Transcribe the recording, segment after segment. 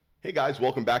Hey guys,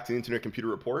 welcome back to the Internet Computer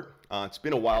Report. It's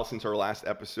been a while since our last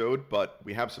episode, but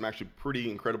we have some actually pretty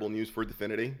incredible news for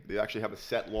DFINITY. They actually have a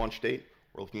set launch date.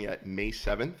 We're looking at May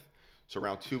 7th, so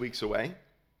around 2 weeks away.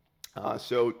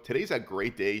 So today's a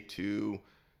great day to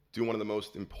do one of the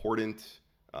most important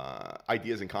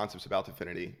ideas and concepts about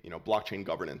DFINITY, blockchain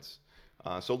governance.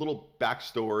 So a little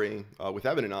backstory with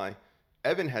Evan and I.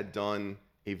 Evan had done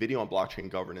a video on blockchain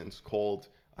governance called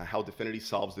How DFINITY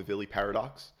Solves the Vili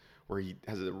Paradox, where he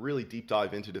has a really deep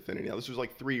dive into DFINITY. Now, this was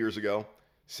like 3 years ago.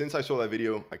 Since I saw that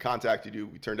video, I contacted you.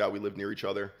 We turned out we lived near each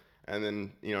other. And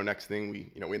then, next thing,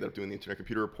 we ended up doing the Internet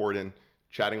Computer Report and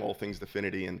chatting all things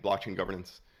DFINITY and blockchain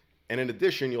governance. And in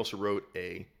addition, you also wrote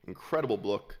a incredible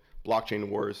book, Blockchain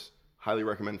Wars. Highly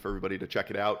recommend for everybody to check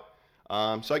it out.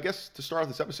 So I guess to start off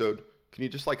this episode, can you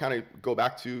just kind of go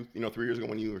back to 3 years ago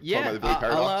when you were talking about the Vili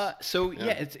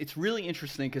Paradox? It's really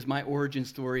interesting because my origin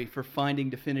story for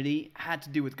finding DFINITY had to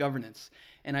do with governance.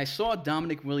 And I saw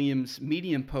Dominic Williams'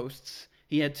 Medium posts.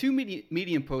 He had two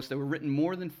Medium posts that were written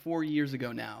more than 4 years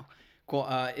ago now.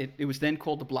 It was then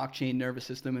called the blockchain nervous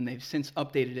system, and they've since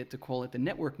updated it to call it the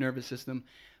network nervous system.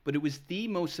 But it was the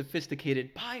most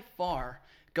sophisticated, by far,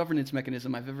 governance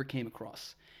mechanism I've ever came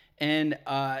across. And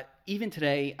even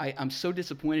today, I'm so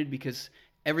disappointed because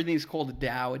everything is called a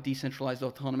DAO, a decentralized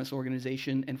autonomous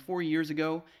organization. And 4 years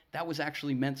ago, that was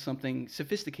actually meant something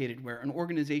sophisticated where an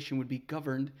organization would be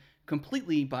governed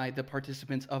completely by the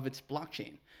participants of its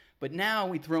blockchain. But now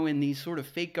we throw in these sort of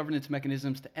fake governance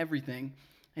mechanisms to everything.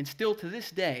 And still to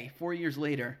this day, 4 years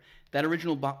later, that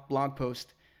original blog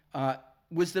post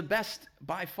was the best,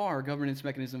 by far, governance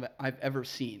mechanism I've ever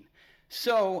seen.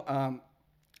 So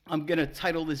I'm going to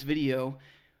title this video,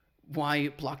 Why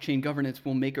Blockchain Governance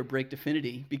Will Make or Break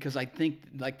DFINITY, because I think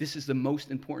this is the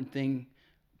most important thing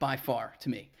by far to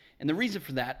me. And the reason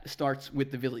for that starts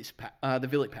with the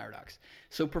Vili Paradox.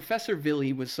 So Professor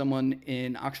Vili was someone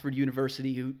in Oxford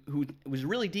University who was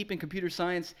really deep in computer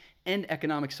science and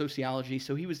economic sociology,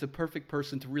 so he was the perfect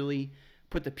person to really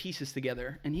put the pieces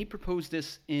together. And he proposed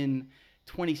this in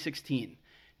 2016.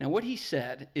 Now what he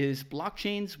said is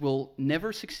blockchains will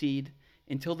never succeed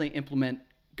until they implement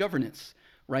governance,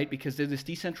 right? Because they're this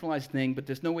decentralized thing, but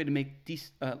there's no way to make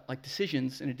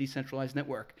decisions in a decentralized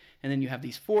network. And then you have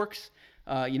these forks,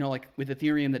 like with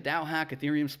Ethereum, the DAO hack,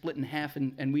 Ethereum split in half,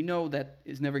 and we know that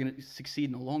is never going to succeed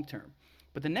in the long term.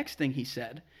 But the next thing he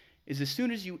said is as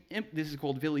soon as this is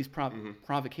called Vili's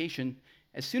provocation,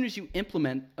 as soon as you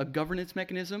implement a governance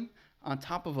mechanism on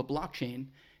top of a blockchain,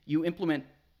 you implement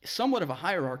somewhat of a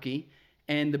hierarchy,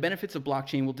 and the benefits of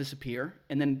blockchain will disappear.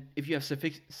 And then if you have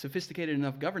sophisticated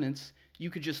enough governance, you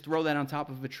could just throw that on top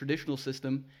of a traditional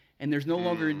system, and there's no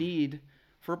longer a need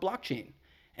for a blockchain.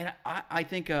 And I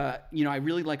think, I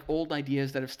really like old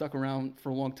ideas that have stuck around for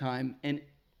a long time. And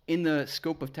in the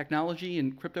scope of technology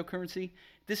and cryptocurrency,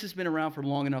 this has been around for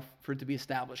long enough for it to be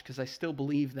established, because I still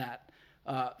believe that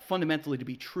fundamentally to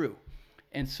be true.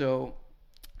 And so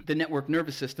the network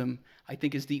nervous system, I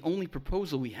think, is the only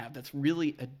proposal we have that's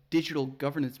really a digital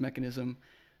governance mechanism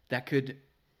that could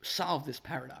solve this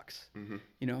paradox.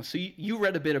 Mm-hmm. So you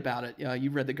read a bit about it.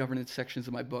 You read the governance sections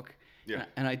of my book,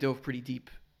 and I dove pretty deep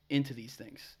into these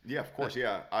things. Yeah, of course.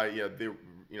 They're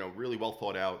really well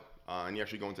thought out, and you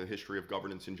actually go into the history of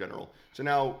governance in general. So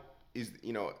now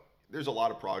there's a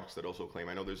lot of projects that also claim.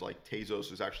 I know there's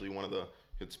Tezos is actually one of the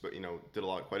did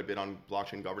quite a bit on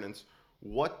blockchain governance.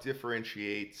 What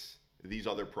differentiates these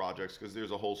other projects? Because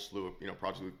there's a whole slew of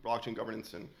projects with blockchain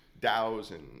governance and DAOs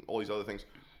and all these other things.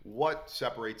 What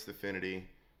separates DFINITY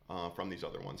from these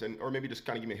other ones? Or maybe just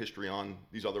kind of give me a history on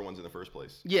these other ones in the first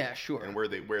place. Yeah, sure. And where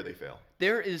they fail.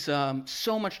 There is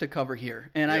so much to cover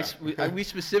here. And we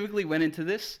specifically went into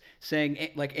this saying,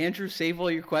 Andrew, save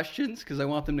all your questions because I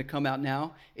want them to come out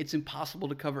now. It's impossible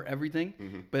to cover everything.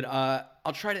 Mm-hmm. But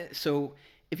I'll try to. So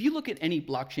if you look at any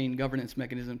blockchain governance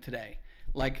mechanism today,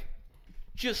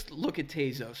 just look at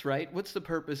Tezos, right? What's the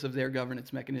purpose of their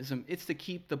governance mechanism? It's to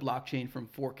keep the blockchain from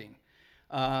forking.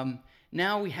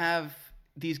 Now we have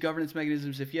these governance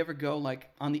mechanisms. If you ever go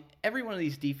every one of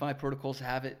these DeFi protocols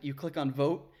have it. You click on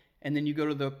vote, and then you go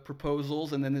to the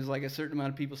proposals, and then there's a certain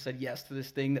amount of people said yes to this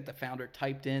thing that the founder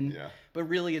typed in. Yeah. But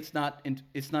really, it's not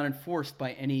enforced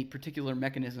by any particular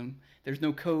mechanism. There's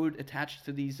no code attached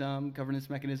to these governance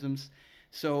mechanisms.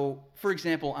 So, for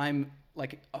example, I'm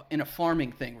in a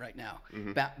farming thing right now,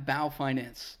 mm-hmm. Bao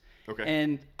Finance. Okay.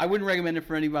 And I wouldn't recommend it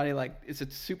for anybody. It's a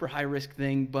super high risk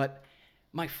thing. But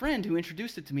my friend who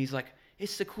introduced it to me is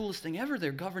it's the coolest thing ever.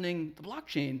 They're governing the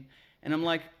blockchain. And I'm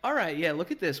all right, yeah,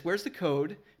 look at this. Where's the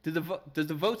code? Does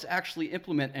the votes actually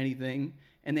implement anything?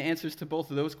 And the answers to both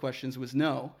of those questions was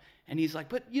no. And he's like,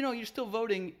 but you're still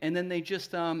voting. And then they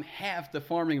just halved the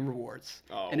farming rewards.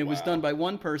 Oh, and it was wow. done by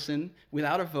one person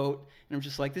without a vote. And I'm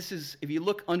just like, if you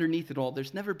look underneath it all,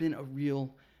 there's never been a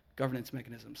real governance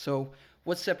mechanism. So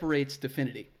what separates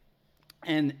Dfinity?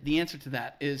 And the answer to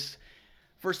that is,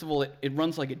 first of all, it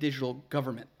runs like a digital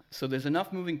government. So there's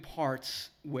enough moving parts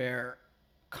where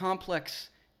complex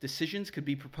decisions could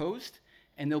be proposed,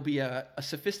 and there'll be a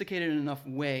sophisticated enough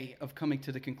way of coming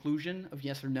to the conclusion of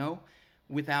yes or no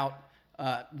without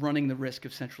running the risk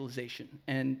of centralization.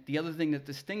 And the other thing that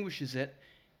distinguishes it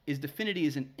is Dfinity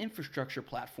is an infrastructure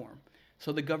platform.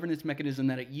 So the governance mechanism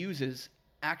that it uses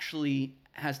actually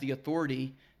has the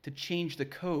authority to change the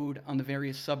code on the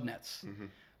various subnets.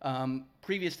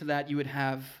 Previous to that, you would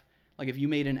have, like if you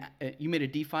made a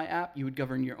DeFi app, you would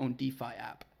govern your own DeFi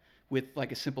app with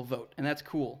like a simple vote, and that's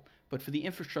cool. But for the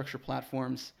infrastructure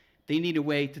platforms, they need a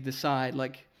way to decide,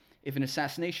 like if an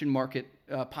assassination market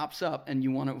pops up and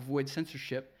you want to avoid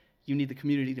censorship, you need the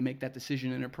community to make that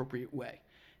decision in an appropriate way.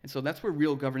 And so that's where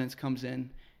real governance comes in,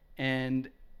 and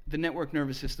the network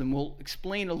nervous system will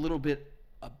explain a little bit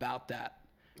about that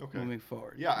moving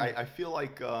forward. Yeah, I feel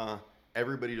like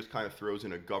everybody just kind of throws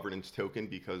in a governance token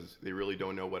because they really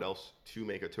don't know what else to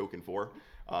make a token for.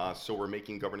 So we're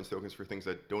making governance tokens for things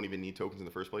that don't even need tokens in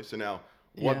the first place. So now,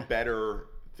 what better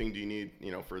thing do you need,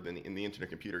 for in the internet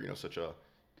computer, such a,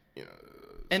 such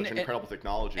an incredible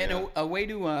technology. And a way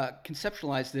to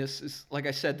conceptualize this is, like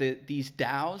I said, these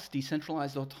DAOs,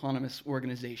 decentralized autonomous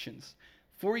organizations.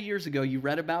 4 years ago, you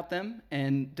read about them,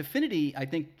 and Dfinity, I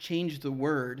think, changed the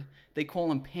word. They call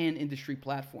them pan-industry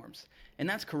platforms, and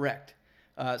that's correct.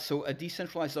 So a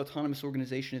decentralized autonomous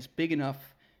organization is big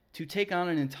enough to take on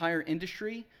an entire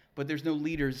industry, but there's no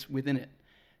leaders within it.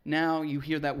 Now you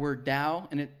hear that word DAO,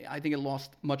 and I think it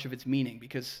lost much of its meaning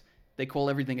because they call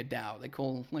everything a DAO. They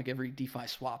call like every DeFi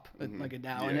swap like a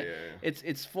DAO,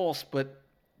 it's false. But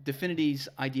Dfinity's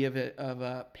idea of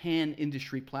a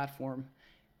pan-industry platform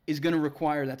is going to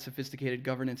require that sophisticated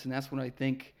governance, and that's what I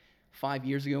think 5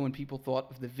 years ago when people thought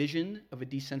of the vision of a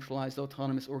decentralized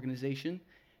autonomous organization,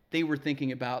 they were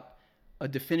thinking about a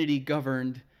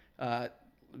Dfinity-governed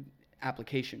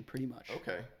application, pretty much.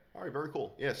 Okay. All right. Very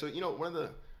cool. Yeah. So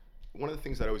one of the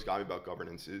things that always got me about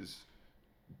governance is,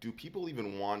 do people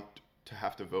even want to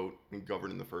have to vote and govern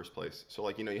in the first place? So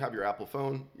like you have your Apple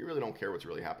phone, you really don't care what's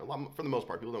really happening. For the most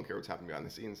part, people don't care what's happening behind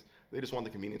the scenes. They just want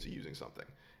the convenience of using something.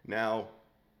 Now,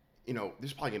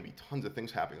 there's probably going to be tons of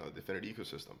things happening on the Dfinity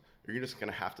ecosystem. You're just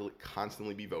going to have to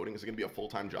constantly be voting. Is it going to be a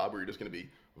full-time job where you're just going to be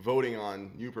voting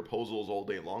on new proposals all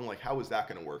day long? Like, how is that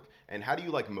going to work? And how do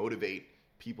you motivate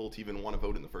people to even want to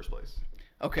vote in the first place?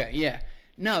 Okay, yeah.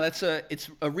 No, it's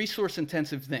a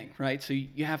resource-intensive thing, right? So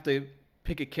you have to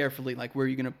pick it carefully, like where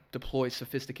you're going to deploy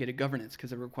sophisticated governance,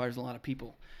 because it requires a lot of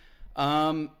people.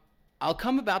 I'll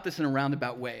come about this in a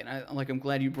roundabout way, and I'm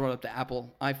glad you brought up the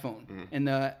Apple iPhone. Mm-hmm. And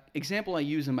the example I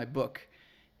use in my book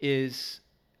is,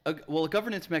 a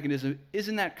governance mechanism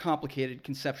isn't that complicated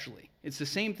conceptually. It's the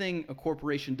same thing a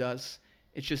corporation does,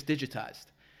 it's just digitized.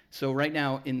 So right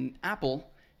now in Apple,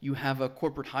 you have a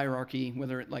corporate hierarchy,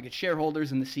 whether it's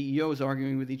shareholders and the CEOs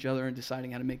arguing with each other and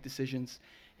deciding how to make decisions.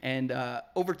 And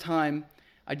over time,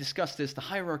 I discussed this, the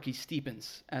hierarchy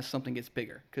steepens as something gets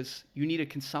bigger, because you need to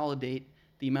consolidate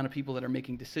the amount of people that are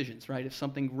making decisions, right? If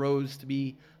something grows to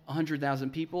be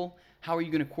 100,000 people, how are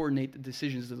you going to coordinate the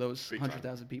decisions of those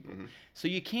 100,000 people? Mm-hmm. So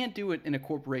you can't do it in a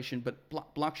corporation, but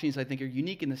blockchains, I think, are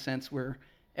unique in the sense where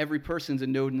every person's a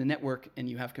node in the network, and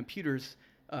you have computers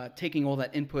taking all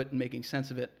that input and making sense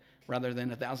of it, rather than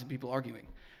 1,000 people arguing.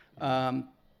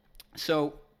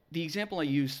 So the example I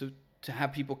use to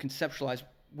have people conceptualize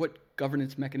what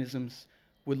governance mechanisms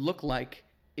would look like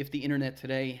if the internet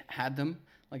today had them,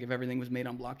 like if everything was made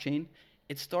on blockchain,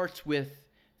 it starts with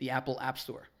the Apple App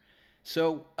Store.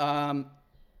 So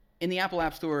in the Apple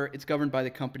App Store, it's governed by the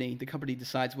company. The company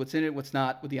decides what's in it, what's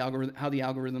not, what how the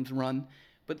algorithms run.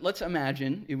 But let's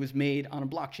imagine it was made on a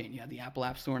blockchain. You had the Apple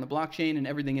App Store on a blockchain, and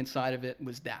everything inside of it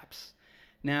was dApps.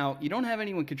 Now, you don't have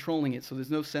anyone controlling it, so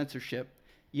there's no censorship.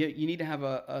 You need to have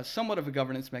a somewhat of a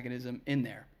governance mechanism in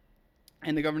there.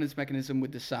 And the governance mechanism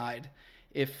would decide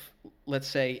if, let's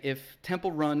say, if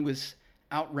Temple Run was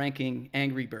outranking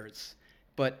Angry Birds,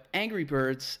 but Angry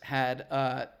Birds had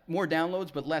more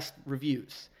downloads but less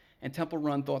reviews, and Temple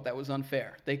Run thought that was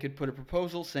unfair. They could put a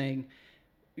proposal saying,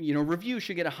 reviews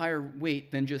should get a higher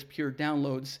weight than just pure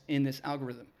downloads in this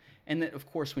algorithm. And that, of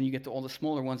course, when you get to all the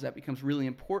smaller ones, that becomes really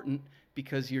important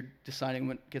because you're deciding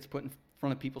what gets put in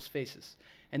front of people's faces.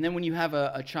 And then when you have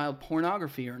a child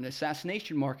pornography or an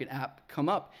assassination market app come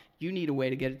up, you need a way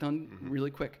to get it done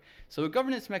really quick. So a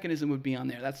governance mechanism would be on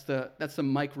there. That's the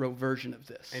micro version of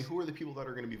this. And who are the people that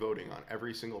are going to be voting on?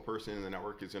 Every single person in the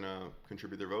network is going to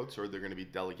contribute their votes, or they're going to be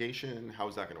delegation? How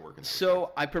is that going to work?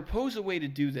 So I propose a way to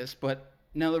do this, but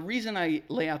now the reason I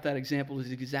lay out that example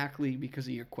is exactly because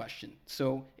of your question.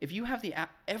 So if you have the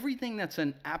app, everything that's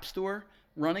an app store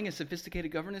running a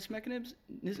sophisticated governance mechanism,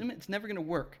 it's never going to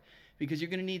work because you're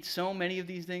going to need so many of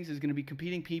these things. There's going to be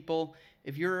competing people.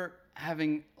 If you're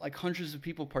having like hundreds of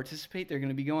people participate, they're going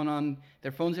to be going on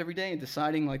their phones every day and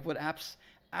deciding like what apps.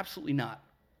 Absolutely not.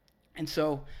 And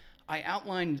so I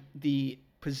outlined the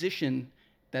position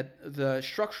that the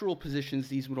structural positions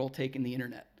these would all take in the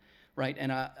internet, right?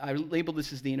 And I labeled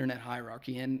this as the internet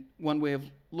hierarchy. And one way of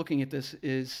looking at this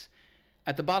is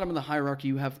at the bottom of the hierarchy,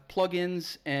 you have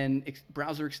plugins and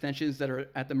browser extensions that are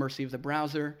at the mercy of the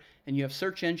browser. And you have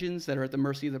search engines that are at the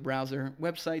mercy of the browser.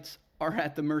 Websites are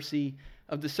at the mercy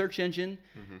of the search engine.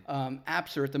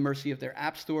 Apps are at the mercy of their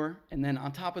app store. And then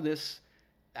on top of this,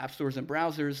 app stores and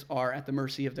browsers are at the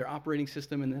mercy of their operating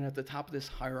system. And then at the top of this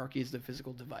hierarchy is the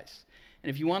physical device.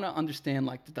 And if you want to understand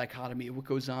like the dichotomy of what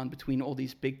goes on between all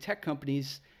these big tech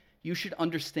companies, you should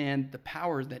understand the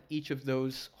power that each of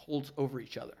those holds over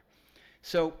each other.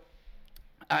 So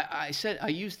I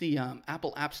used the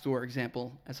Apple App Store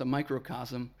example as a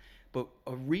microcosm, but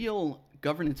a real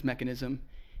governance mechanism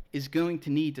is going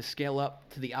to need to scale up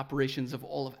to the operations of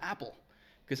all of Apple,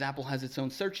 because Apple has its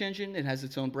own search engine, it has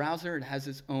its own browser, it has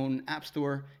its own app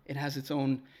store, it has its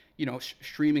own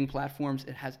streaming platforms,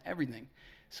 it has everything.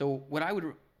 So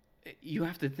you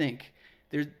have to think,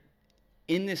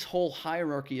 in this whole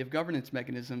hierarchy of governance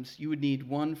mechanisms, you would need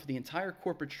one for the entire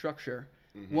corporate structure,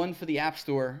 one for the app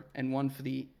store, and one for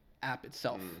the app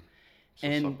itself. So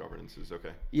sub-governance is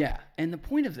okay. Yeah, and the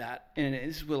point of that, and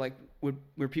this is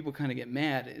where people kind of get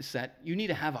mad, is that you need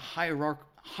to have a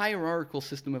hierarchical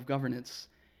system of governance,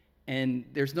 and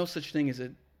there's no such thing as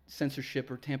a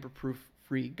censorship or tamper-proof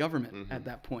free government at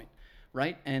that point,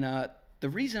 right? And the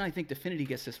reason I think Dfinity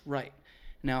gets this right,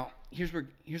 now here's where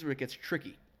it gets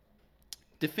tricky.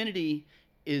 Dfinity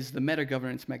is the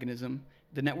meta-governance mechanism.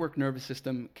 The network nervous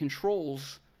system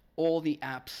controls all the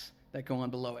apps that go on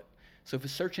below it. So if a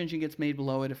search engine gets made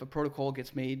below it, if a protocol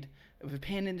gets made, if a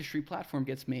pan-industry platform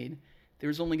gets made,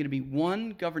 there's only going to be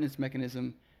one governance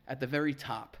mechanism at the very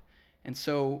top. And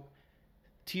so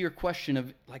to your question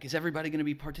of like, is everybody going to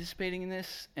be participating in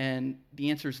this? And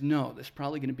the answer is no. There's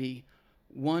probably going to be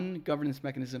one governance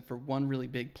mechanism for one really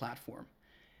big platform.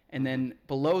 And then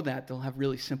below that, they'll have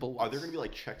really simple ones. Are there going to be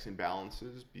like checks and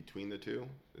balances between the two?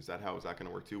 Is that going to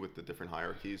work too, with the different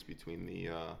hierarchies between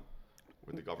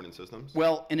with the governance systems?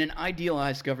 Well, in an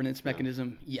idealized governance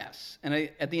mechanism, yes. And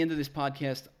at the end of this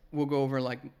podcast, we'll go over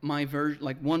like my version,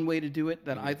 like one way to do it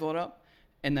that I thought up,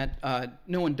 and that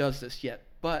no one does this yet.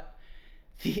 But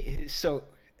so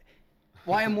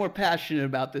why I'm more passionate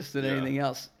about this than anything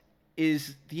else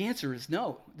is the answer is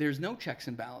no. There's no checks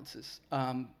and balances.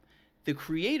 The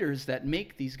creators that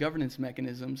make these governance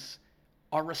mechanisms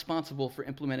are responsible for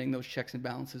implementing those checks and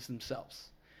balances themselves.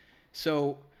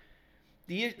 So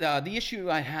the issue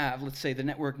I have, let's say the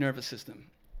network nervous system,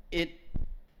 it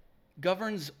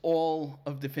governs all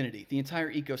of Dfinity, the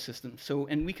entire ecosystem. So,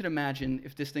 and we could imagine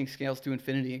if this thing scales to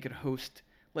infinity, it could host,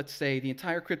 let's say, the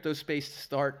entire crypto space to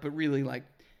start, but really like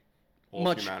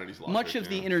much of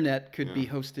the internet could be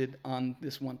hosted on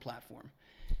this one platform.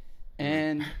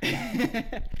 And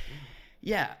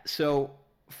so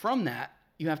from that,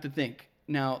 you have to think.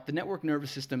 Now, the network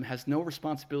nervous system has no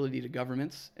responsibility to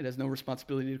governments. It has no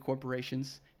responsibility to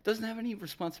corporations. It doesn't have any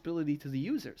responsibility to the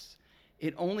users.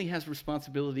 It only has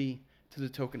responsibility to the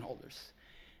token holders.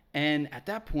 And at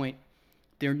that point,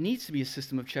 there needs to be a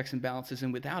system of checks and balances,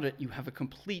 and without it, you have a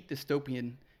complete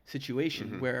dystopian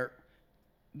situation where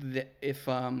if,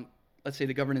 let's say,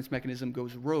 the governance mechanism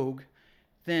goes rogue,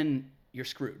 then you're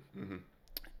screwed.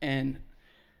 And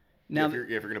now, if you're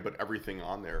going to put everything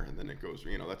on there and then it goes,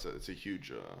 it's a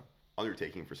huge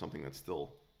undertaking for something that's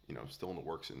still in the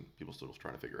works and people still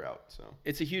trying to figure out. So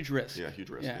it's a huge risk. Yeah, huge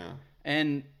risk. Yeah.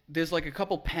 And there's like a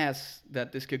couple paths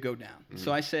that this could go down.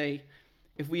 So I say,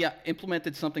 if we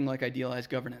implemented something like idealized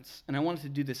governance, and I wanted to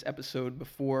do this episode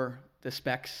before the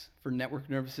specs for network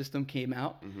nervous system came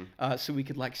out, so we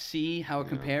could like see how it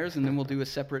compares, and then we'll do a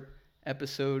separate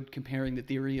episode comparing the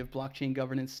theory of blockchain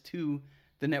governance to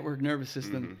the network nervous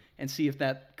system and see if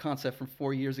that concept from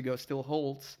 4 years ago still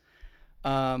holds.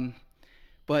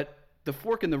 But the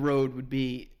fork in the road would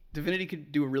be Dfinity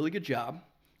could do a really good job,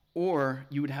 or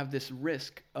you would have this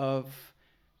risk of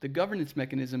the governance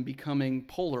mechanism becoming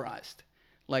polarized.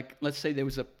 like let's say there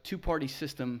was a two-party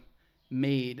system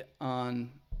made on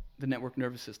the network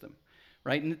nervous system,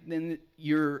 right? And then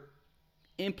you're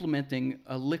implementing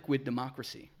a liquid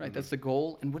democracy, right? Mm-hmm. That's the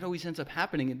goal. And what always ends up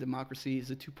happening in democracy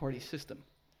is a two-party system.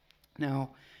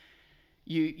 Now,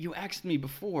 you asked me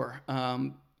before,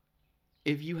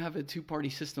 if you have a two-party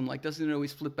system, like doesn't it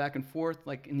always flip back and forth?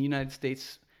 Like in the United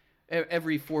States,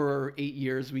 every 4 or 8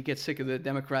 years, we get sick of the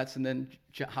Democrats and then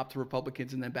hop to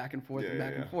Republicans and then back and forth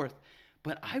and forth.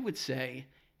 But I would say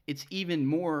it's even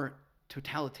more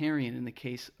totalitarian in the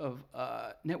case of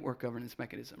network governance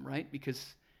mechanism, right?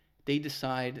 Because they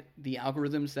decide the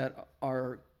algorithms that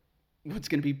are what's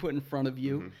going to be put in front of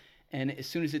you. Mm-hmm. And as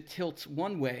soon as it tilts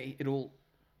one way, it'll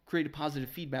create a positive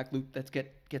feedback loop that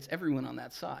gets everyone on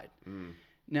that side.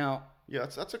 Now, yeah,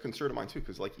 that's a concern of mine too,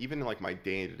 because like even in like my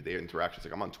day-to-day interactions,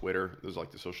 like I'm on Twitter, those are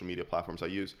like the social media platforms I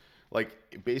use. Like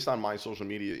based on my social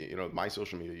media, my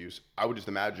social media use, I would just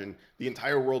imagine the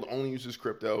entire world only uses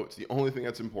crypto. It's the only thing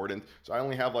that's important. So I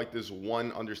only have like this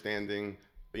one understanding.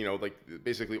 Like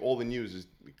basically all the news is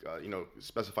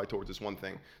specified towards this one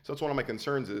thing. So that's one of my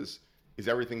concerns is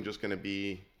everything just going to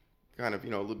be kind of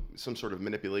some sort of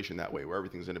manipulation that way, where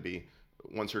everything's going to be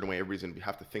one certain way, everybody's going to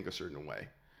have to think a certain way.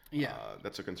 Yeah,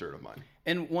 that's a concern of mine.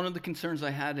 And one of the concerns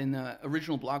I had in the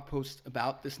original blog post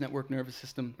about this network nervous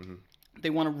system, mm-hmm. they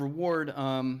want to reward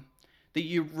that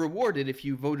you rewarded if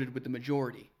you voted with the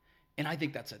majority, and I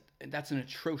think that's an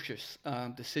atrocious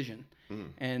decision. Mm-hmm.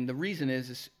 And the reason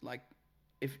is like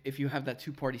if you have that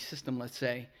two-party system, let's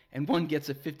say, and one gets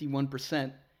a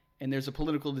 51%, and there's a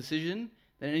political decision,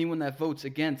 then anyone that votes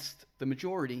against the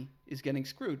majority is getting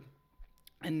screwed,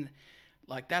 and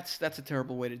like that's a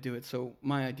terrible way to do it. So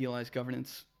my idealized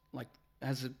governance like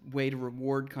has a way to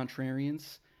reward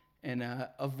contrarians and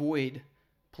avoid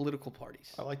political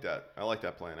parties. I like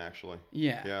that plan actually.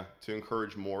 Yeah. Yeah, to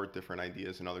encourage more different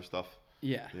ideas and other stuff.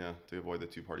 Yeah. Yeah, to avoid the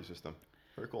two-party system.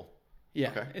 Very cool.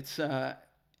 Yeah. Okay. It's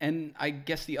and I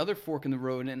guess the other fork in the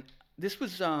road, and this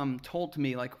was told to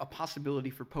me like a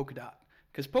possibility for Polkadot,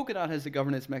 because Polkadot has a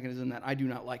governance mechanism that I do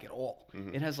not like at all.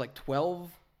 Mm-hmm. It has like 12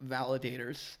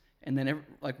 validators, and then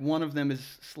like one of them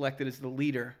is selected as the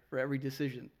leader for every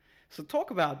decision. So talk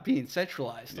about being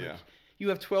centralized. Like, you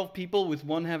have 12 people with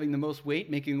one having the most weight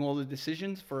making all the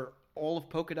decisions for all of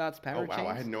Polkadot's power chains. Oh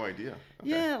wow, I had no idea. Okay.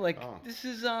 Yeah, this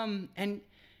is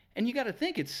and you got to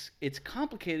think it's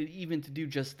complicated even to do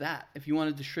just that. If you want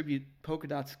to distribute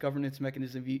Polkadot's governance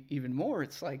mechanism even more,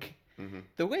 it's like mm-hmm.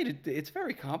 the way it's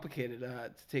very complicated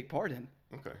to take part in.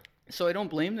 Okay. So I don't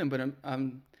blame them, but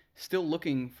I'm still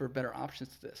looking for better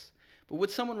options to this. But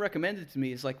what someone recommended to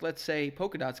me is like, let's say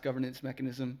Polkadot's governance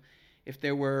mechanism, if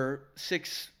there were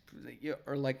 6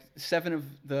 or like 7 of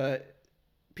the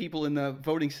people in the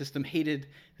voting system hated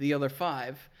the other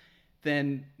 5,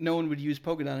 then no one would use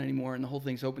Polkadot anymore, and the whole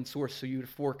thing's open source. So you would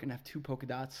fork and have 2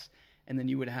 Polkadots, and then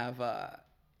you would have,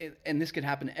 and this could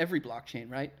happen to every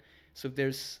blockchain, right? So if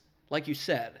there's, like you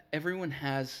said, everyone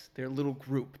has their little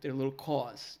group, their little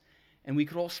cause, and we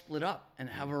could all split up and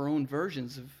have our own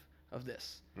versions of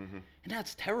this. Mm-hmm. And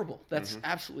that's terrible. That's mm-hmm.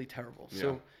 absolutely terrible. Yeah.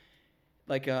 So,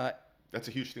 like, that's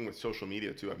a huge thing with social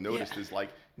media too. I've noticed is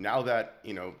like now that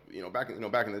back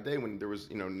in the day when there was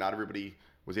not everybody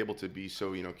was able to be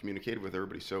so communicated with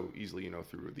everybody so easily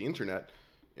through the internet.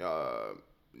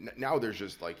 Now there's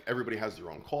just like everybody has their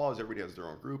own cause, everybody has their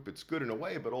own group. It's good in a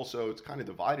way, but also it's kind of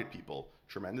divided people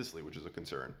tremendously, which is a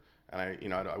concern.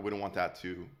 And I wouldn't want that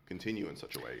to continue in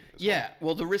such a way.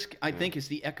 Well, the risk I think is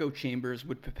the echo chambers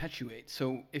would perpetuate.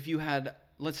 So if you had,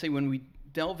 let's say, when we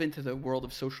delve into the world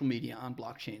of social media on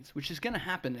blockchains, which is going to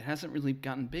happen, it hasn't really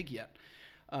gotten big yet.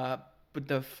 But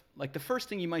the first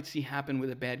thing you might see happen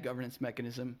with a bad governance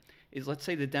mechanism is, let's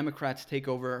say the Democrats take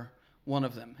over one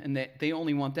of them, and they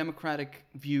only want democratic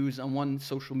views on one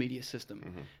social media system.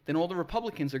 Mm-hmm. Then all the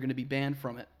Republicans are going to be banned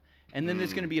from it. And then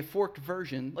there's going to be a forked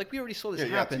version, like we already saw this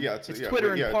happen. It's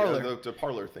Twitter and Parler. The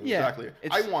Parler thing, exactly.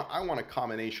 I want a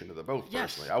combination of the both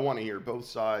personally. I want to hear both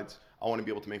sides. I want to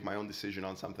be able to make my own decision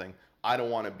on something. I don't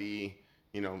want to be,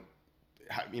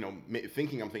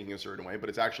 thinking I'm thinking a certain way, but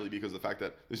it's actually because of the fact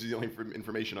that this is the only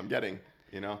information I'm getting.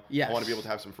 Yes. I want to be able to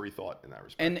have some free thought in that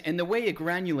respect. And the way it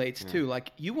granulates too,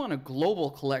 like you want a global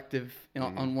collective,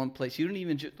 mm-hmm. on one place. You don't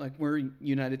even like we're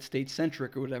United States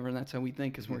centric or whatever, and that's how we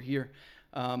think because mm-hmm. we're here.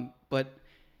 But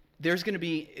there's going to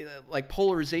be like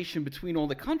polarization between all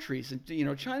the countries, and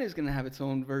China's going to have its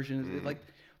own version. Mm. Like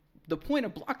the point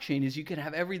of blockchain is you could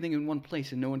have everything in one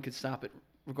place and no one could stop it,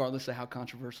 regardless of how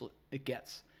controversial it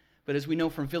gets. But as we know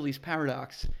from Philly's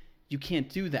paradox, you can't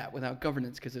do that without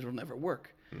governance because it'll never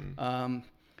work. Mm.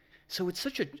 So it's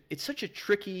such a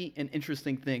tricky and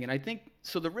interesting thing, and I think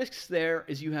so. The risks there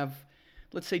is you have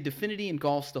let's say Dfinity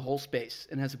engulfs the whole space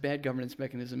and has a bad governance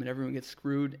mechanism, and everyone gets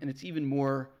screwed, and it's even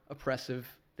more oppressive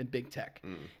than big tech.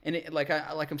 And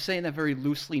I'm saying that very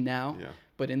loosely now,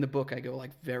 but in the book I go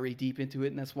like very deep into it,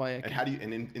 and that's why how do you?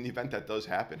 And in the event that does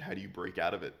happen, how do you break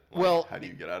out of it? Like, well, how do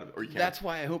you get out of it? Or you can't. That's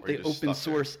why I hope they open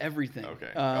source everything.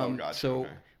 Okay. Gotcha. So. Okay.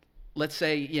 Let's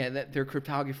say, that their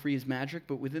cryptography is magic,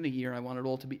 but within a year, I want it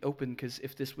all to be open, because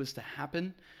if this was to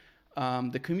happen,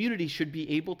 the community should be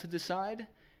able to decide,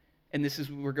 and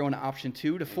we're going to option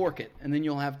 2, to fork it, and then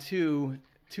you'll have two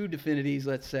Dfinities,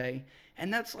 let's say,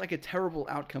 and that's like a terrible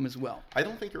outcome as well. I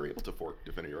don't think you're able to fork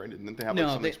Dfinity, right? Didn't they have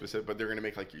something specific? But they're going to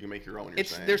make you make your own.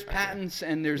 There's patents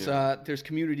and there's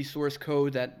community source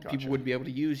code that people wouldn't be able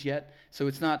to use yet, so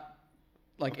it's not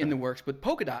like in the works. But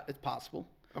Polkadot, it's possible.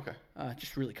 Okay.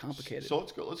 Just really complicated. So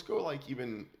let's go like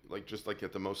even like just like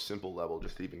at the most simple level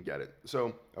just to even get it.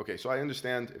 So so I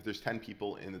understand if there's 10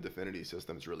 people in the Dfinity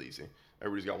system, it's really easy.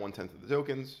 Everybody's got 1/10 of the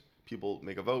tokens. People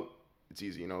make a vote. It's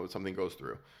easy, something goes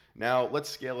through. Now let's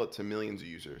scale it to millions of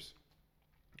users.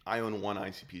 I own 1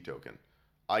 ICP token.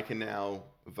 I can now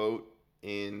vote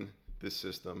in this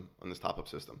system, on this top-up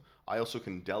system. I also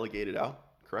can delegate it out,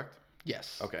 correct?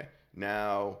 Yes. Okay.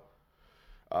 Now,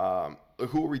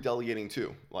 who are we delegating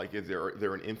to? Like, is there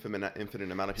an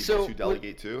infinite amount of people to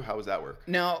delegate to? How does that work?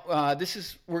 Now,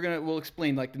 we'll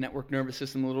explain like the network nervous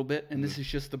system a little bit, and this is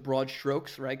just the broad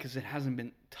strokes, right? Because it hasn't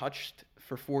been touched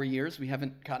for 4 years. We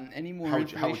haven't gotten any more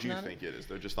information. How would you think it is?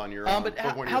 They're just on your own. But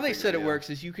how they said it works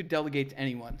is you could delegate to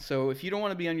anyone. So if you don't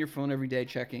want to be on your phone every day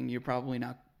checking, you're probably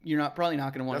not going to want to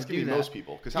do that. That's going to be most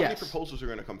people, because how many proposals are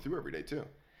going to come through every day too?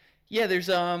 Yeah, there's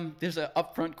a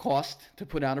upfront cost to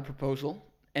put out a proposal.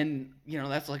 And,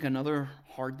 that's like another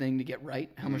hard thing to get right.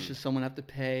 How much does someone have to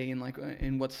pay, and like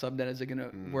in what subnet is it going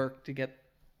to work to get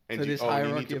to this hierarchy?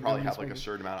 You need to probably have like a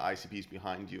certain amount of ICPs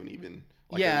behind you, and even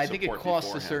I think it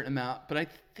costs a certain amount, but I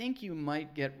think you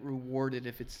might get rewarded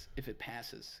if it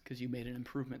passes, because you made an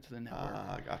improvement to the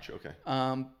network. Gotcha. Okay.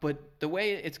 But the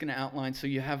way it's going to outline, so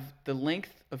you have the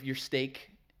length of your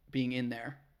stake being in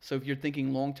there. So if you're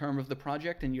thinking long term of the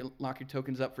project and you lock your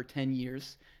tokens up for 10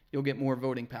 years, you'll get more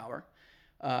voting power.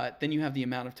 Then you have the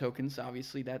amount of tokens,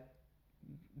 obviously,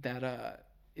 that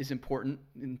is important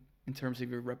in terms of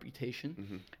your reputation.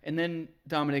 Mm-hmm. And then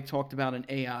Dominic talked about an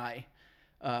AI,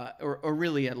 or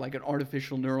really like an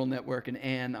artificial neural network, an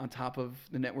AN, on top of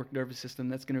the network nervous system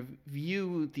that's going to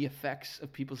view the effects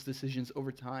of people's decisions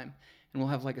over time, and we'll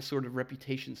have like a sort of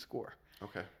reputation score.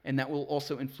 Okay. And that will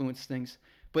also influence things.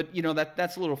 But,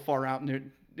 that's a little far out,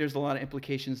 and there's a lot of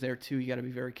implications there, too. You got to be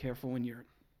very careful when you're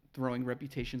throwing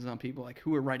reputations on people, like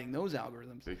who are writing those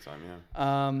algorithms. Big time,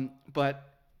 yeah.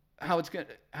 But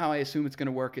how I assume it's gonna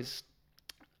work is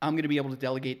I'm gonna be able to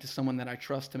delegate to someone that I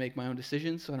trust to make my own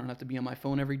decisions, so I don't have to be on my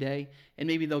phone every day, and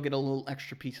maybe they'll get a little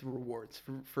extra piece of rewards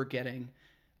for getting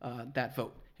that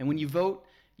vote. And when you vote,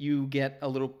 you get a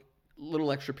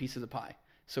little extra piece of the pie.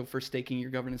 So for staking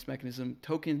your governance mechanism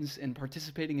tokens and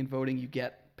participating in voting, you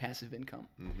get passive income.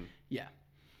 Mm-hmm. Yeah.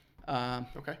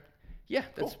 Okay. Yeah,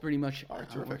 that's pretty much all right.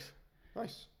 how it Terrific. works.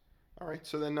 Nice. All right.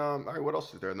 So then, all right. What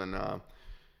else is there? Then,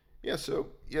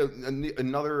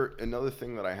 another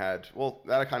thing that I had. Well,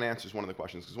 that kind of answers one of the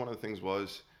questions, because one of the things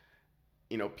was,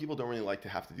 people don't really like to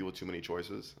have to deal with too many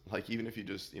choices. Like, even if you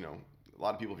just, a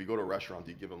lot of people, if you go to a restaurant,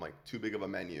 you give them like too big of a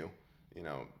menu.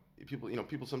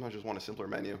 People sometimes just want a simpler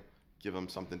menu. Give them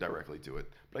something directly to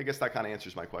it. But I guess that kind of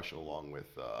answers my question, along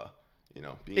with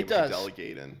being able to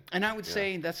delegate. And I would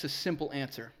say that's a simple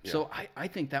answer. Yeah. So I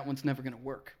think that one's never going to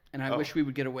work. And I wish we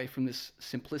would get away from this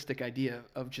simplistic idea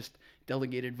of just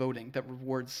delegated voting that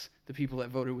rewards the people that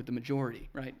voted with the majority,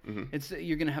 right? Mm-hmm.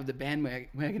 You're going to have the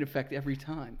bandwagon effect every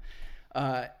time.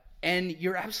 And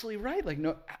you're absolutely right. Like,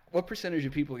 what percentage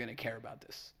of people are going to care about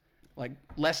this? Like,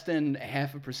 less than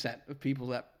 0.5% of people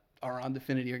that are on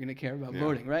Dfinity are going to care about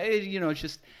voting, right? It's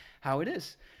just how it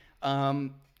is.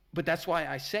 But that's why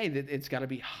I say that it's got to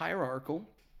be hierarchical,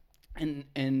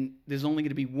 and there's only going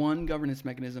to be one governance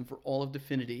mechanism for all of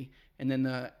Dfinity, and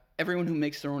then everyone who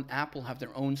makes their own app will have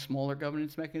their own smaller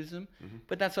governance mechanism,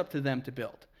 but that's up to them to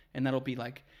build. And that'll be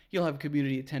like, you'll have a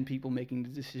community of 10 people making the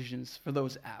decisions for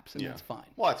those apps, and that's fine.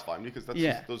 Well, that's fine, because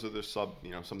those are the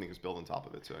something that's built on top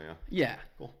of it, so yeah. Yeah.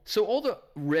 Cool. So all the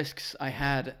risks I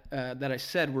had that I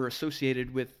said were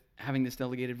associated with having this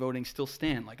delegated voting still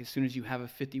stand. Like, as soon as you have a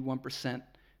 51%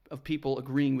 of people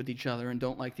agreeing with each other and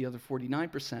don't like the other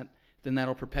 49%, then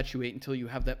that'll perpetuate until you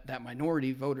have that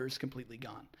minority voters completely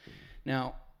gone.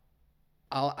 Now,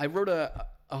 I wrote a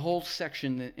whole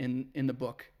section in the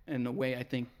book in the way I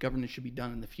think governance should be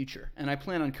done in the future, and I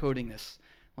plan on coding this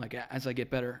like as I get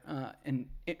better and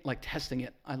like testing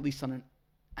it at least on an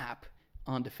app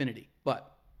on Dfinity.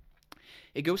 But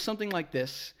it goes something like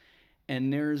this,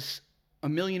 and there's a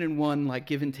million and one like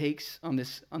give and takes on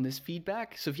this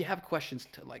feedback. So if you have questions,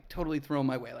 to like totally throw them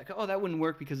my way, like, oh, that wouldn't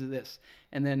work because of this,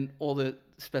 and then all the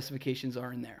specifications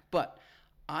are in there. But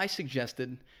I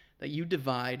suggested that you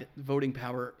divide voting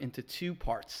power into two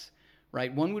parts,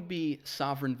 right? One would be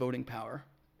sovereign voting power,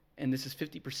 and this is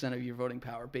 50% of your voting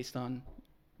power based on,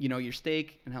 your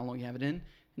stake and how long you have it in.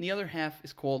 And the other half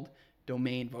is called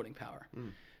domain voting power.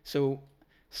 So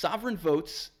sovereign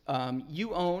votes,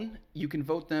 you can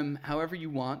vote them however you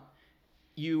want.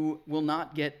 You will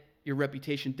not get your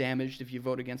reputation damaged if you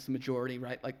vote against the majority,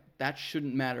 right? Like that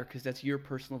shouldn't matter because that's your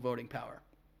personal voting power.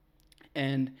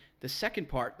 And the second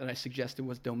part that I suggested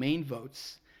was domain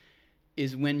votes,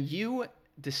 is when you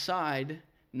decide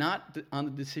not on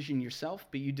the decision yourself,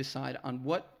 but you decide on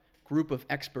what group of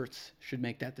experts should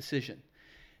make that decision.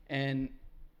 And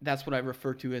that's what I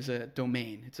refer to as a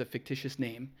domain. It's a fictitious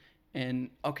name. And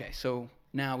okay, so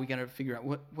now we got to figure out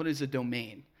what is a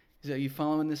domain. Are you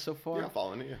following this so far? Yeah, I'm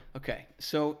following it, yeah. Okay,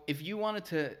 so if you wanted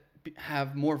to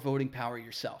have more voting power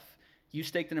yourself, you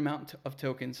staked an amount of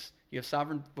tokens, you have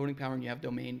sovereign voting power, and you have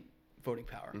domain voting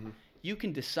power. You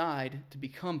can decide to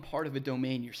become part of a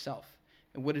domain yourself.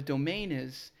 And what a domain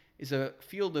is a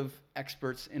field of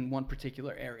experts in one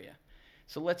particular area.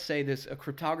 So let's say there's a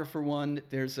cryptographer one,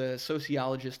 there's a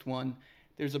sociologist one,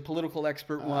 there's a political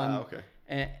expert one. Okay.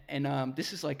 And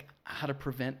this is like how to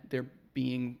prevent there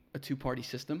being a two-party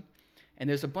system. And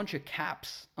there's a bunch of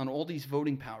caps on all these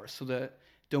voting powers. So the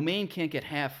domain can't get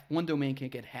half, one domain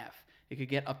can't get half. It could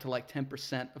get up to like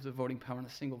 10% of the voting power in a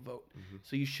single vote.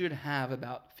 So you should have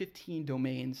about 15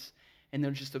 domains, and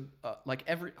they're just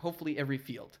hopefully every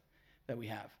field that we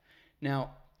have.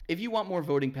 Now, if you want more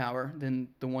voting power than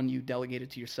the one you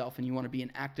delegated to yourself, and you want to be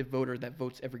an active voter that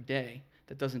votes every day,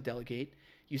 that doesn't delegate,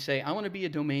 you say, I want to be a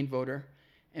domain voter.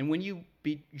 And when you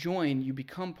join, you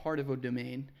become part of a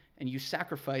domain, and you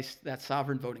sacrifice that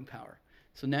sovereign voting power.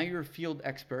 So now you're a field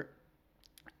expert,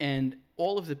 and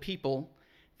all of the people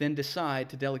then decide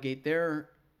to delegate their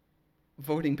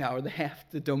voting power,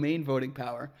 the domain voting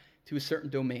power, to a certain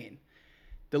domain.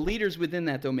 The leaders within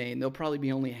that domain, there'll probably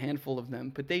be only a handful of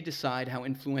them, but they decide how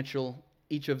influential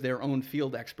each of their own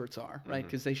field experts are, right?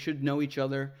 Because they should know each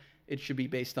other. It should be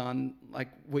based on like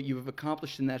what you have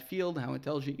accomplished in that field, how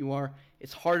intelligent you are.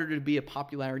 It's harder to be a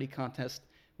popularity contest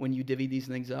when you divvy these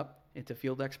things up into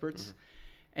field experts.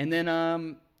 And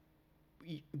then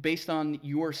based on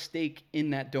your stake in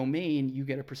that domain, you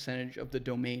get a percentage of the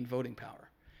domain voting power.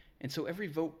 And so every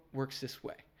vote works this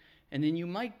way. And then you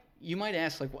might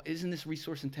ask, like, well, isn't this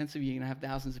resource intensive? You're going to have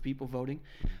thousands of people voting.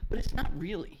 But it's not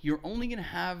really. You're only going to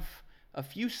have a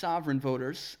few sovereign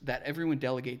voters that everyone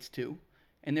delegates to,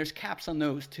 and there's caps on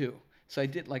those too. So I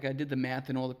did the math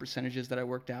and all the percentages that I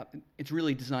worked out. It's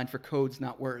really designed for codes,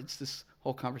 not words, this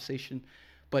whole conversation.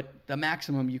 But the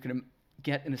maximum you can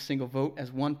get in a single vote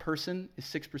as one person is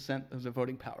 6% of the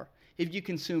voting power. If you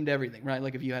consumed everything, right?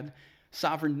 Like if you had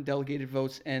sovereign delegated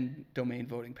votes and domain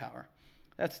voting power.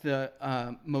 That's the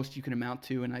most you can amount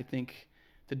to, and I think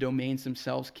the domains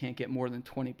themselves can't get more than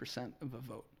 20% of a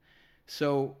vote.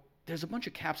 So there's a bunch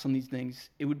of caps on these things.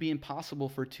 It would be impossible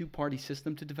for a two-party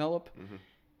system to develop,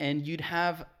 and you'd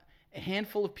have a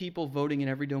handful of people voting in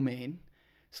every domain.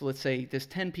 So let's say there's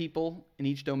 10 people in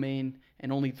each domain,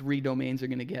 and only 3 domains are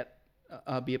going to get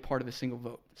be a part of a single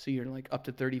vote. So you're like up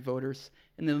to 30 voters,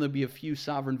 and then there'll be a few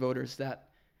sovereign voters that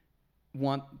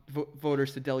want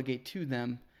voters to delegate to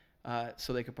them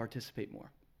so they could participate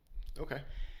more. Okay.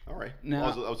 All right.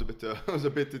 Now, that was a bit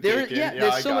to take in.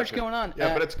 There's so much going on.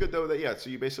 Yeah, but it's good though that so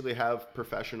you basically have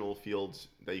professional fields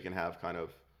that you can have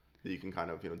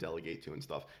delegate to and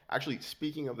stuff. Actually,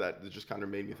 speaking of that, it just kind of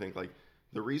made me think like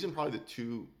the reason probably the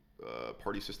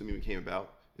two-party system even came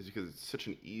about is because it's such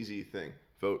an easy thing.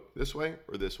 Vote this way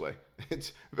or this way.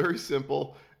 It's very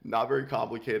simple, not very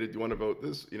complicated. Do you want to vote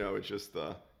this? It's just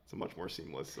it's a much more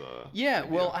seamless.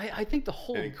 I think the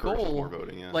whole goal, more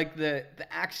voting, like the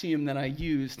axiom that I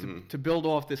use to build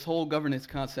off this whole governance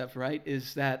concept, right,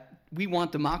 is that we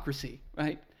want democracy,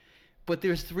 right? But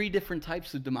there's 3 different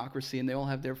types of democracy, and they all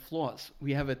have their flaws.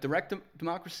 We have a direct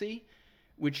democracy,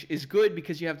 which is good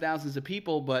because you have thousands of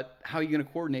people, but how are you going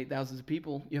to coordinate thousands of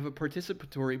people? You have a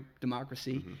participatory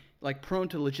democracy, like prone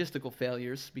to logistical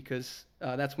failures, because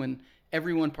that's when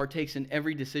everyone partakes in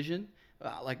every decision.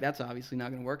 That's obviously not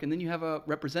going to work. And then you have a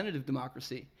representative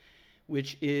democracy,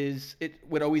 which is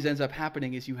what always ends up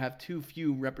happening is you have too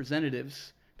few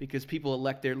representatives because people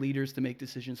elect their leaders to make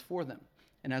decisions for them.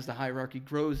 And as the hierarchy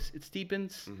grows, it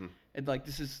steepens. And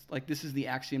this is the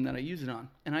axiom that I use it on.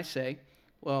 And I say,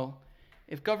 well,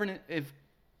 if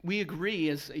we agree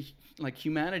as like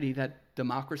humanity that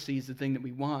democracy is the thing that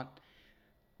we want.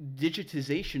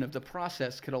 Digitization of the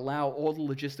process could allow all the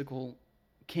logistical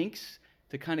kinks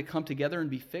to kind of come together and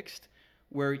be fixed,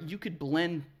 where you could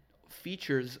blend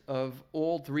features of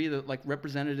all three of the like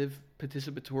representative,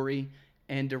 participatory,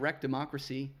 and direct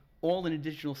democracy all in a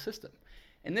digital system.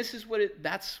 And this is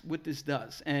that's what this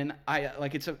does. And I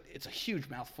like it's a huge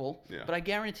mouthful, but I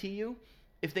guarantee you,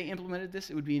 if they implemented this,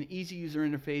 it would be an easy user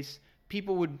interface.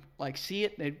 People would like see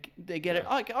it, they get it.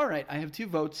 Like, all right, I have 2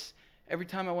 votes. Every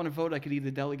time I want to vote, I could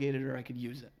either delegate it or I could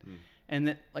use it. And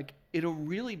that like it'll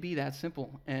really be that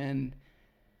simple. And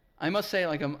I must say,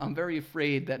 like I'm very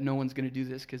afraid that no one's going to do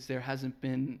this because there hasn't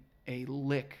been a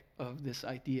lick of this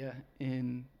idea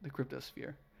in the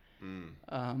cryptosphere.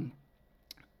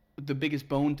 The biggest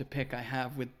bone to pick I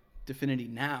have with Dfinity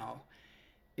now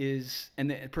is,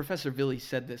 and Professor Villi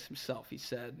said this himself. He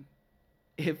said,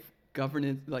 if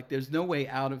governance, like there's no way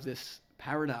out of this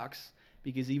paradox,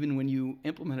 because even when you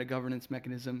implement a governance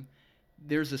mechanism,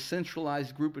 there's a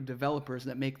centralized group of developers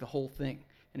that make the whole thing.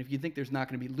 And if you think there's not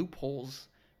going to be loopholes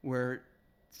where,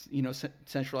 you know,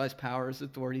 centralized powers,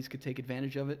 authorities could take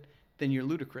advantage of it, then you're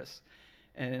ludicrous.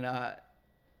 And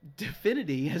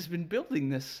Dfinity has been building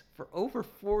this for over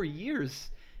 4 years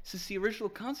since the original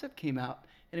concept came out.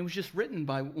 And it was just written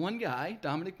by one guy,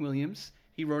 Dominic Williams.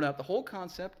 He wrote out the whole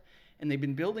concept, and they've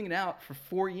been building it out for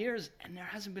 4 years, and there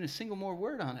hasn't been a single more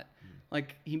word on it.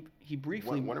 Like, he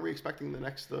briefly... When are we expecting the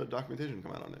next documentation to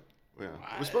come out on it? Yeah.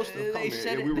 It was supposed to come.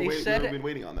 We've been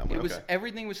waiting on that one.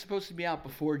 Everything was supposed to be out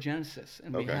before Genesis,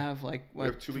 and we have, like, we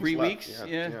have 2 3 weeks weeks?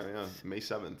 left. Yeah. May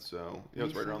 7th, so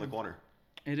it's right around the corner.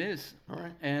 It is. All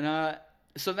right. And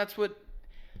so that's what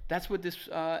this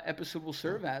episode will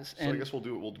serve as. So I guess we'll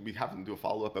do it. We have to do a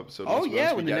follow-up episode.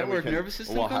 When the network nervous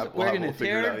system comes, we're going to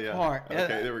tear it apart.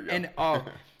 Okay, there we go. And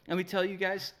let me tell you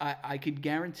guys, I could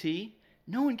guarantee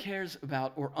no one cares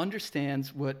about or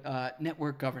understands what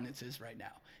network governance is right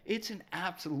now. It's an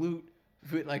absolute,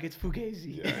 like, it's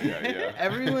fugazi. Yeah.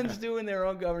 Everyone's doing their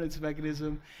own governance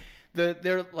mechanism.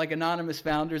 They're like anonymous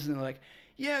founders, and they're like,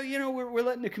 yeah, you know, we're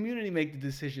letting the community make the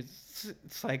decisions.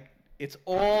 It's like, it's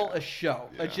all a show.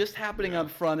 It's just happening on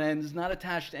front ends, not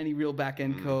attached to any real back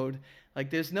end code. Like,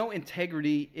 there's no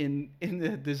integrity in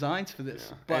the designs for this.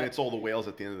 Yeah. But and it's all the whales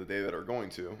at the end of the day that are going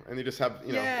to, and they just have,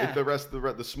 you know,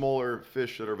 the smaller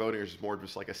fish that are voting are just more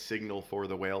just like a signal for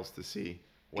the whales to see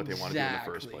what they want to do in the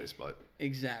first place. But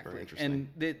very interesting.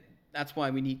 And that's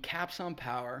why we need caps on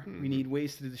power. We need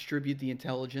ways to distribute the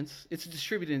intelligence. It's a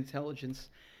distributed intelligence.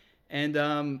 And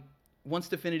once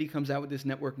Dfinity comes out with this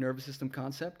network nervous system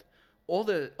concept, all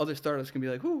the other startups can be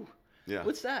like, "Ooh,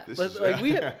 what's that?"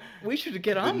 We should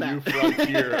get on that. New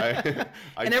frontier.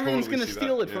 And everyone's going to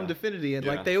steal it from Dfinity, and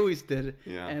like they always did.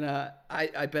 Yeah. And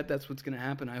I bet that's what's going to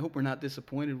happen. I hope we're not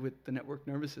disappointed with the network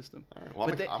nervous system. All right. Well,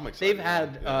 but I'm excited. They've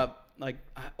had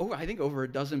I think over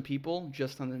a dozen people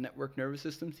just on the network nervous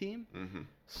system team.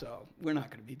 So we're not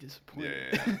going to be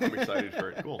disappointed. Yeah. I'm excited for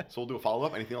it. Cool. So we'll do a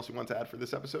follow-up. Anything else you want to add for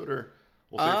this episode, or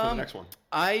we'll save it for the next one?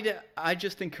 I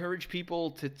just encourage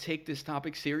people to take this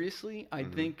topic seriously. I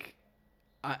think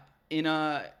in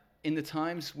the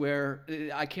times where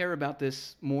I care about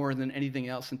this more than anything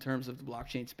else in terms of the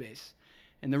blockchain space.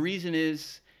 And the reason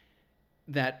is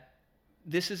that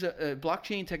this is a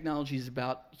blockchain technology is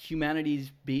about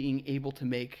humanity's being able to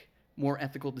make more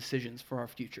ethical decisions for our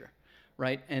future,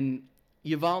 right? And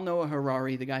Yuval Noah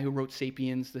Harari, the guy who wrote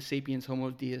 *Sapiens*, the *Sapiens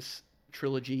Homo Deus*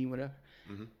 trilogy, whatever,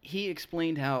 he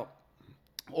explained how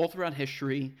all throughout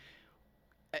history,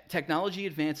 technology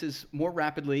advances more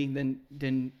rapidly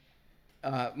than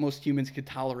most humans could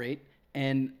tolerate,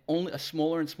 and only a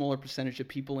smaller and smaller percentage of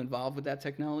people involved with that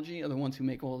technology are the ones who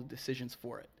make all the decisions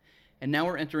for it. And now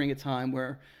we're entering a time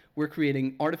where we're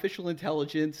creating artificial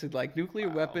intelligence and like nuclear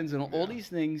weapons and all these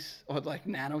things, or like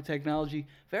nanotechnology,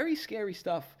 very scary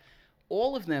stuff.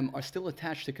 All of them are still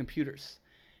attached to computers.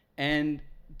 And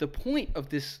the point of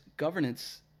this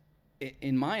governance,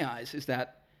 in my eyes, is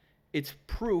that it's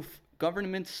proof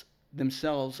governments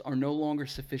themselves are no longer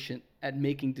sufficient at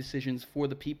making decisions for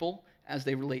the people as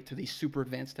they relate to these super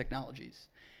advanced technologies.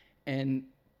 And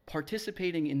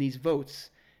participating in these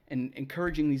votes and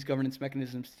encouraging these governance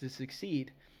mechanisms to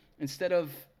succeed, instead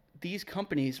of these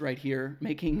companies right here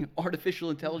making artificial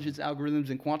intelligence algorithms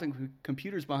and quantum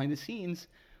computers behind the scenes,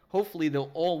 hopefully they'll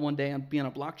all one day be on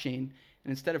a blockchain. And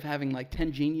instead of having like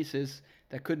 10 geniuses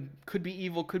that could be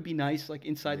evil, could be nice, like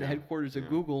inside the headquarters of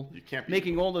Google,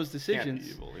 making all those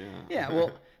decisions. Can't be evil,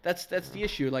 well, that's the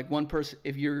issue. Like one person,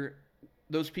 if you're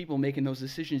those people making those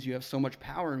decisions, you have so much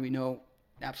power, and we know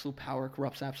absolute power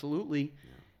corrupts absolutely.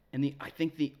 And I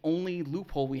think the only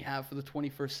loophole we have for the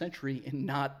 21st century in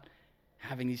not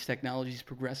having these technologies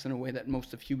progress in a way that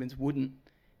most of humans wouldn't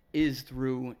is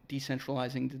through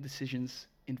decentralizing the decisions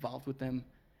involved with them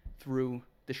through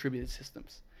distributed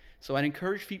systems. So I'd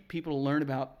encourage people to learn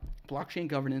about blockchain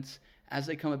governance as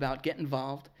they come about, get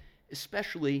involved,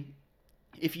 especially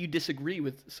if you disagree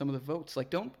with some of the votes. Like,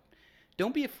 don't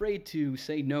be afraid to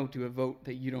say no to a vote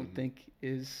that you don't think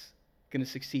is going to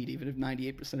succeed, even if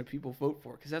 98% of people vote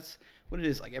for it, because that's what it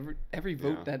is. Like every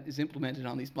vote that is implemented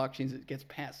on these blockchains, it gets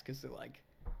passed because they're like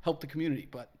help the community.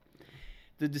 But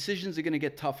the decisions are going to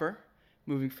get tougher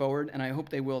moving forward, and I hope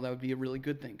they will. That would be a really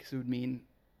good thing, because it would mean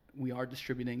we are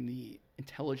distributing the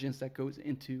intelligence that goes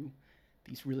into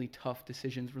these really tough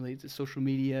decisions related to social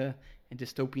media and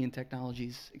dystopian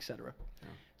technologies, etc. Yeah.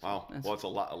 Wow. Well, it's a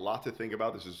lot to think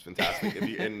about. This is fantastic. If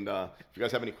you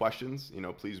guys have any questions,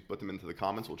 please put them into the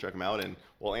comments. We'll check them out, and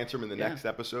we'll answer them in the next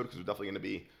episode, because we're definitely going to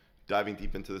be diving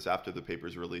deep into this after the paper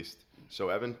is released. So,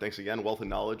 Evan, thanks again. Wealth and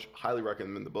Knowledge. Highly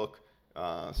recommend the book.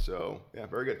 So, yeah,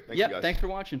 very good. Thank you guys. Thanks for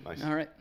watching. Nice. All right.